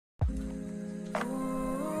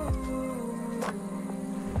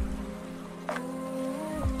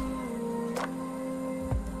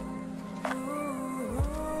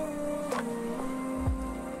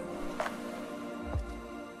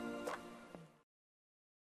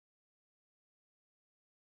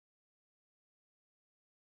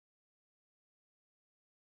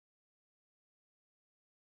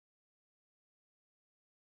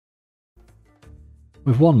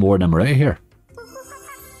We've one more and then we're out of here.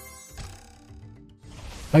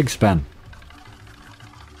 Big spin.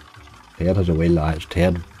 Ted has a wheel, lads.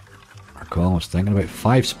 Ted. Or Kong was thinking about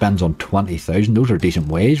 5 spins on 20,000. Those are decent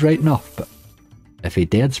ways, right enough. But if he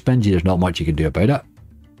dead spins you, there's not much you can do about it.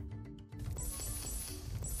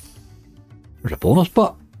 There's a bonus,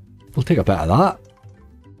 but we'll take a bit of that.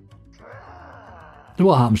 So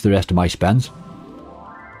what happens to the rest of my spins?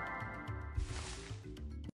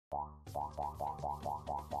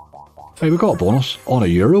 Hey, we got a bonus on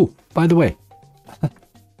 €1, by the way.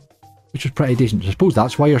 Which is pretty decent. I suppose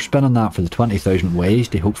that's why you're spinning that, for the 20,000 ways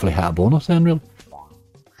to hopefully hit a bonus then, really.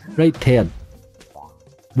 Right, Ted.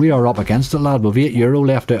 We are up against it, lad. We've €8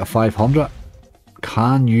 left out of 500.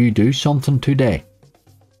 Can you do something today?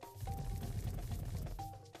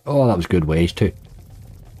 Oh, that was good ways too.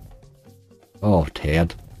 Oh,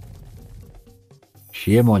 Ted.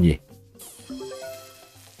 Shame on you.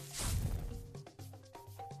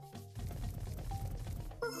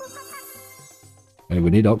 We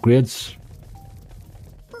need upgrades.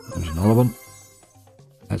 There's another one.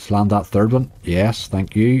 Let's land that third one. Yes,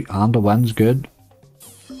 thank you. And a win's good.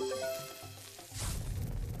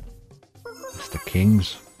 It's the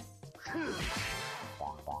kings.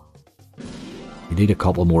 You need a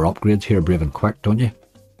couple more upgrades here, brave and quick, don't you?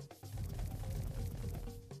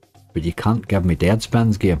 But you can't give me dead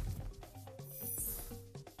spins, game.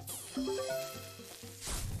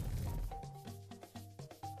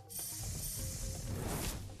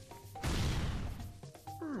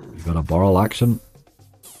 Got a barrel action.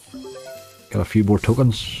 Got a few more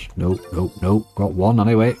tokens. No, no, no. Got one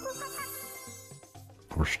anyway.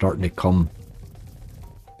 We're starting to come.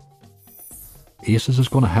 Aces is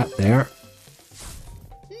going to hit there.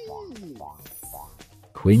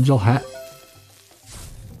 Queens will hit.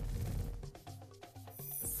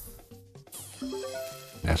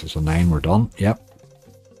 Yes, it's a 9. We're done. Yep.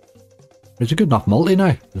 It's a good enough multi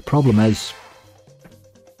now. The problem is,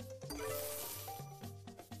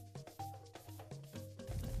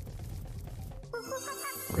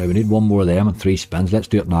 right, we need one more of them and 3 spins. Let's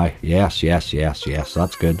do it now. Yes, yes, yes, yes.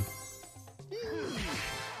 That's good.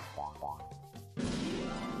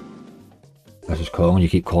 This is Kong and you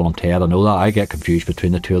keep calling him Ted. I know that. I get confused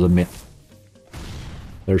between the two of them, mate.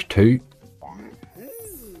 There's 2.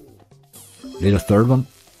 Need a third one.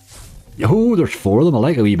 Oh, there's 4 of them. I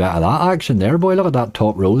like a wee bit of that action there, boy. Look at that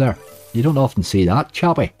top row there. You don't often see that,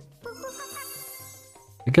 chappy.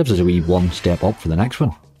 It gives us a wee one step up for the next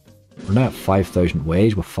one. We're now at 5,000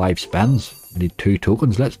 ways with 5 spins. We need 2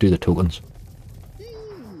 tokens. Let's do the tokens.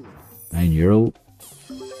 €9.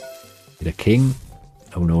 Need a king.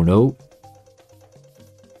 Oh, no, no.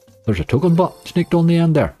 There's a token bot sneaked on the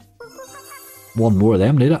end there. One more of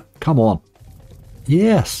them. Need it. Come on.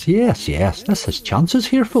 Yes, yes, yes. This has chances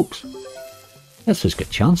here, folks. This has got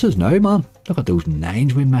chances now, man. Look at those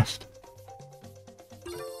 9s we missed.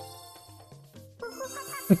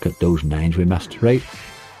 Look at those 9s we missed. Right.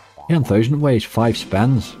 10,000 ways, 5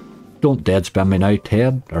 spins. Don't dead spin me now,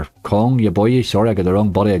 Ted. Or Kong, you boy. Sorry, I got the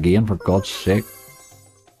wrong body again, for God's sake.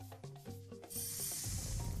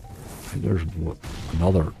 There's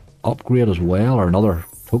another upgrade as well, or another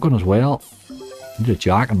token as well. Need a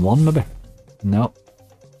jack and 1 maybe. No.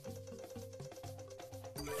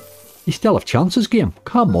 You still have chances, game.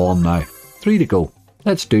 Come on now. 3 to go.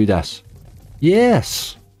 Let's do this.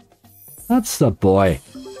 Yes! That's the boy.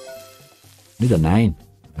 Need a 9.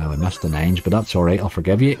 Well, we missed the 9s, but that's alright. I'll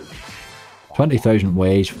forgive you. 20,000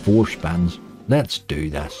 ways, 4 spins. Let's do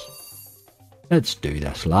this. Let's do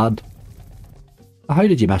this, lad. How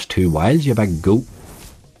did you miss 2 wilds, you big goat?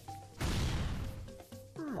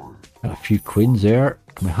 Got a few queens there.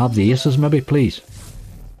 Can we have the aces maybe, please?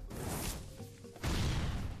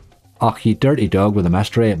 Ach, you dirty dog with a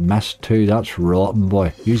mystery. It missed 2. That's rotten,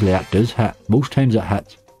 boy. Usually that does hit. Most times it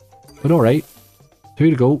hits. But alright. 2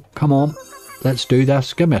 to go. Come on. Let's do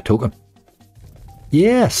this. Give me a token.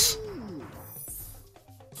 Yes!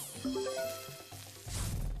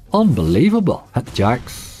 Unbelievable. Hit the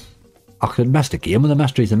jacks. Ach, I missed a game with the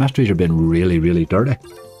mysteries. The mysteries are being really, really dirty.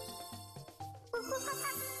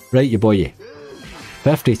 Right, you boy.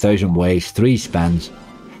 50,000 ways, 3 spins.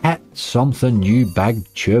 Hit something, you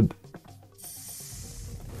big tube.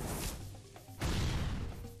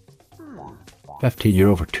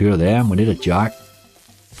 €15 for 2 of them. We need a jack.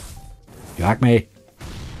 Jack me.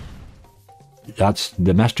 That's,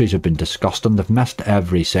 the mysteries have been disgusting. They've missed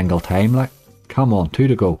every single time. Like, come on, 2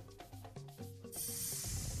 to go.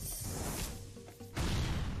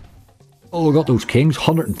 Oh, we got those kings.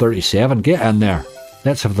 137. Get in there.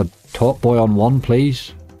 Let's have the top boy on 1,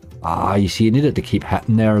 please. Ah, you see, you need it to keep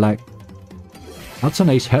hitting there, like. That's a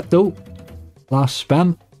nice hit, though. Last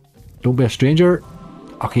spin. Don't be a stranger.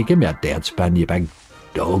 Okay, give me a dead spin, you big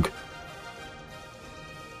dog.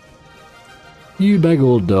 You big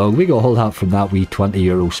old dog. We got all that from that wee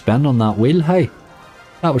 €20 spin on that wheel, hey?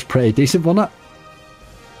 That was pretty decent, wasn't it?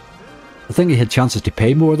 I think he had chances to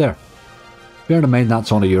pay more there. Bear in mind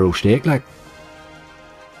that's on a euro stake, like.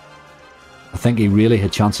 I think he really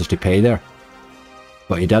had chances to pay there.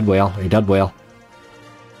 But he did well, he did well.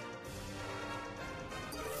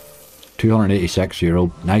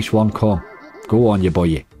 €286. Nice one, Kong. Go on, you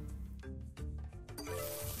boy.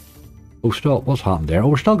 Oh, stop. What's happened there? Oh,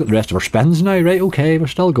 we're still got the rest of our spins now, right? Okay, we're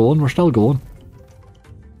still going, we're still going.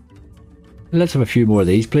 Let's have a few more of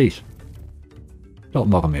these, please. Stop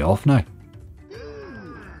mugging me off now.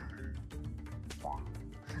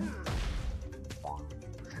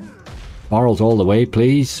 Barrels all the way,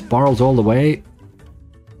 please. Barrels all the way.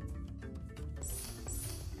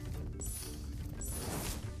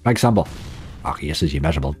 Big symbol. Oh, yes, you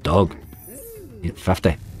miserable dog. You get 50.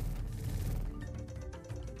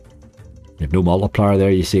 You have no multiplier there,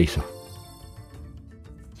 you see, so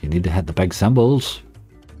you need to hit the big symbols.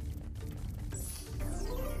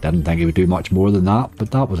 Didn't think he would do much more than that, but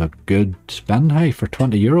that was a good spin, hey, for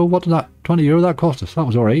 €20. What did that, €20 that cost us? That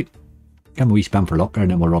was alright. Give him a wee spin for luck there and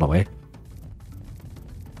then we'll run away.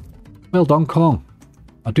 Well done, Kong.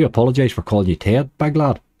 I do apologise for calling you Ted, big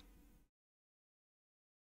lad.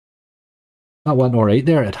 That went alright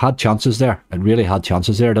there. It had chances there. It really had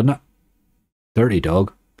chances there, didn't it? Dirty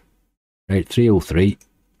dog. Right, 303.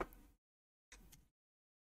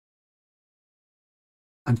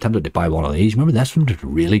 I'm tempted to buy one of these. Remember this one was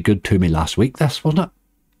really good to me last week, this, wasn't it?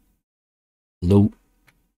 Low.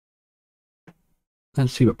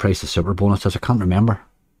 Let's see what price the super bonus is. I can't remember.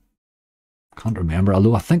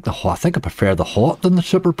 Although I think I prefer the hot than the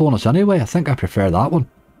super bonus anyway. I think I prefer that one.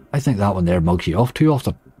 I think that one there mugs you off too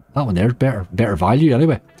often. That one there's better value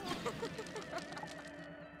anyway.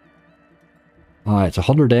 Alright, it's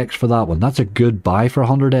 100x for that one. That's a good buy for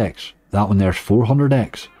 100x. That one there's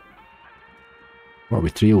 400x. What are we,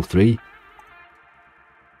 303?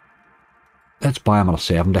 Let's buy him at a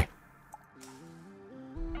 70.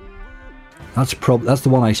 That's the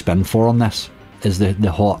one I spin for on this, is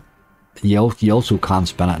the hot. You also can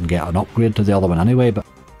spin it and get an upgrade to the other one anyway, but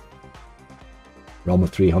run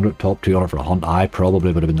with 300, top 200 for a hunt. I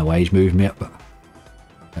probably would have been the wise move, mate, but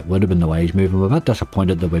it would have been the wise move. I'm a bit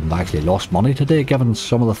disappointed that we've actually lost money today, given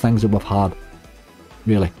some of the things that we've had.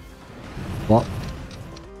 Really. But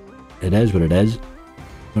it is what it is.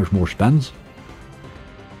 There's more spins.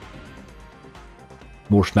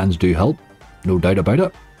 More spins do help, no doubt about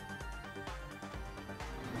it.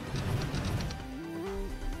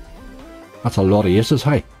 That's a lot of aces,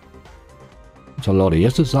 hey. That's a lot of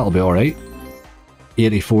aces, that'll be alright.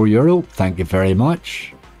 €84, thank you very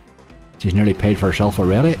much. She's nearly paid for herself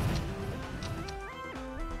already.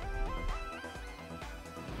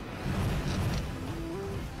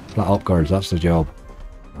 Flat up, girls, that's the job.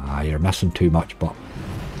 Ah, you're missing too much, but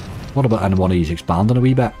what about any one of these expanding a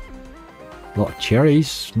wee bit? A lot of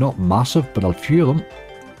cherries, not massive, but a few of them.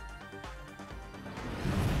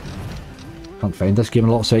 Can't find this game in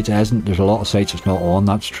a lot of sites. It isn't. There's a lot of sites it's not on.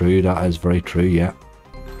 That's true. That is very true, yeah.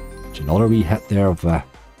 It's another wee hit there of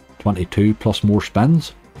 22 plus more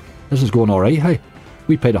spins. This is going alright, hey.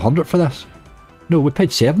 We paid 100 for this. No, we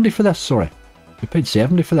paid 70 for this, sorry. We paid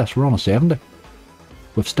 70 for this. We're on a 70.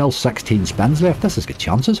 We've still 16 spins left. This has got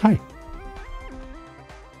chances, hey.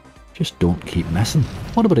 Just don't keep missing.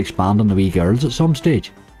 What about expanding the wee girls at some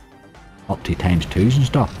stage? Up to ×2s and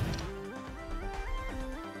stuff.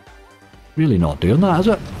 Really not doing that, is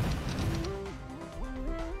it?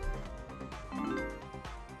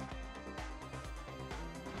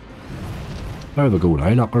 There we go now,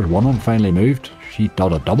 look, there's one of them finally moved. She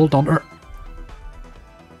did a double dunter.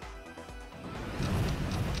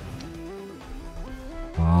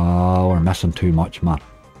 Oh, we're missing too much, man.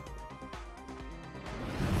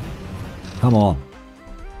 Come on.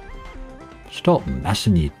 Stop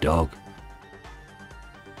missing, you dog.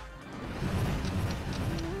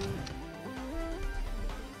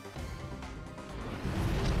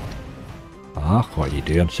 Ah, what are you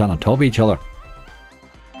doing? Sitting on top of each other.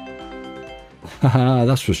 Haha,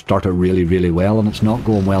 this was started really, really well and it's not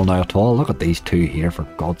going well now at all. Look at these two here, for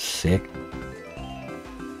God's sake.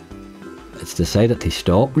 It's decided to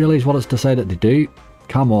stop, really, is what it's decided to do.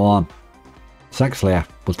 Come on. 6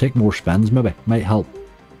 left. We'll take more spins, maybe. Might help.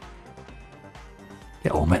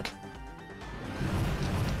 Get on it.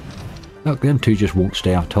 Look, them two just won't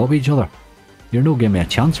stay on top of each other. You're no giving me a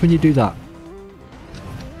chance when you do that.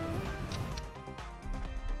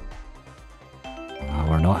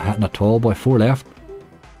 We're not hitting at all, boy. 4 left.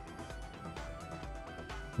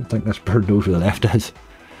 think this bird knows where the left is.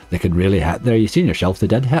 They could really hit there. You've seen yourself, they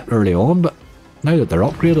did hit early on, but now that they're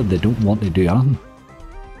upgraded, they don't want to do anything.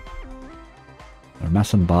 They're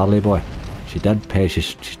missing badly, boy. She did pay,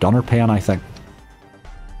 she's done her paying, I think.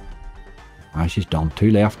 Ah, she's done.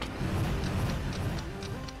 2 left.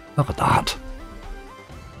 Look at that.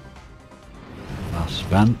 Last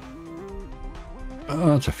spin.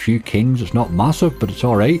 It's a few kings. It's not massive, but it's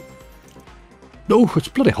alright. No, it's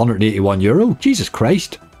bloody €181. Jesus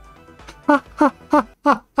Christ.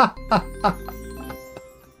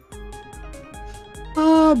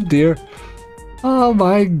 Oh dear. Oh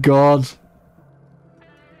my god.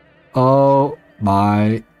 Oh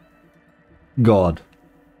my god.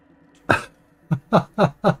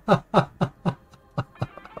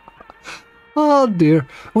 Oh dear.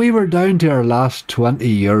 We were down to our last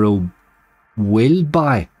 €20 wheel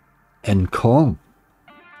buy in Kong.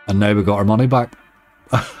 And now we got our money back.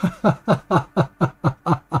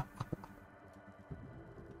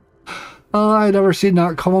 Oh, I never seen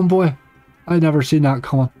that coming, boy. I never seen that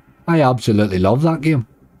coming. I absolutely love that game.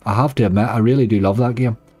 I have to admit, I really do love that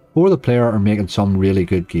game. 4 the player are making some really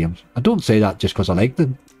good games. I don't say that just because I like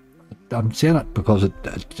them. I'm saying it because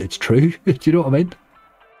it's true. Do you know what I mean?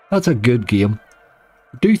 That's a good game.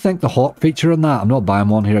 I do think the hot feature in that, I'm not buying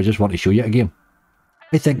one here, I just want to show you a game.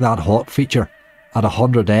 I think that hot feature at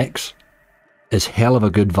 100x is hell of a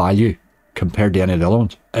good value compared to any of the other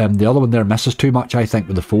ones. The other one there misses too much, I think,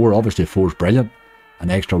 with the 4. Obviously 4's brilliant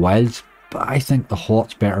and extra wilds, but I think the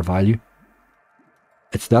hot's better value.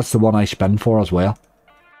 That's the one I spin for as well.